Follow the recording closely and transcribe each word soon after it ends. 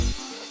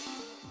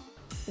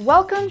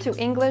Welcome to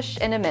English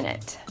in a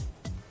Minute.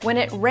 When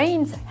it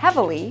rains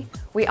heavily,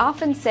 we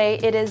often say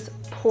it is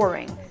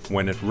pouring.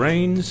 When it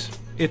rains,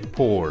 it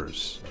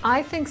pours.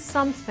 I think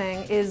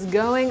something is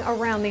going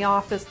around the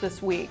office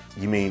this week.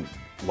 You mean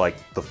like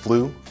the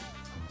flu?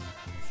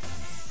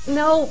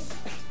 No,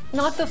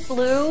 not the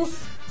flu.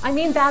 I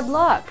mean bad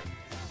luck.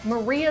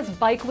 Maria's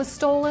bike was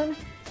stolen.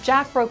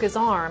 Jack broke his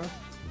arm.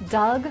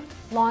 Doug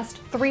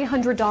lost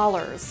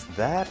 $300.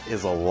 That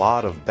is a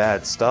lot of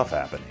bad stuff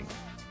happening.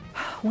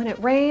 When it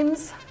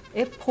rains,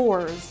 it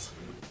pours.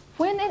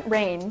 When it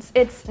rains,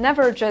 it's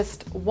never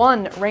just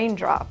one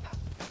raindrop.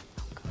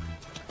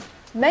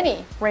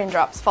 Many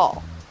raindrops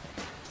fall.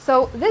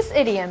 So this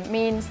idiom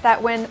means that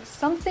when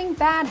something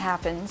bad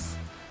happens,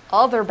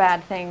 other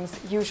bad things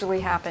usually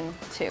happen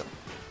too.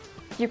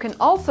 You can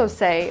also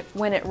say,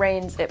 when it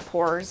rains, it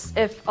pours,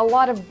 if a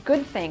lot of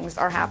good things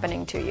are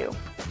happening to you.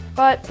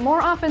 But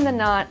more often than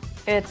not,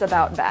 it's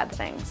about bad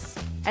things.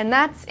 And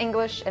that's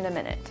English in a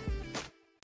Minute.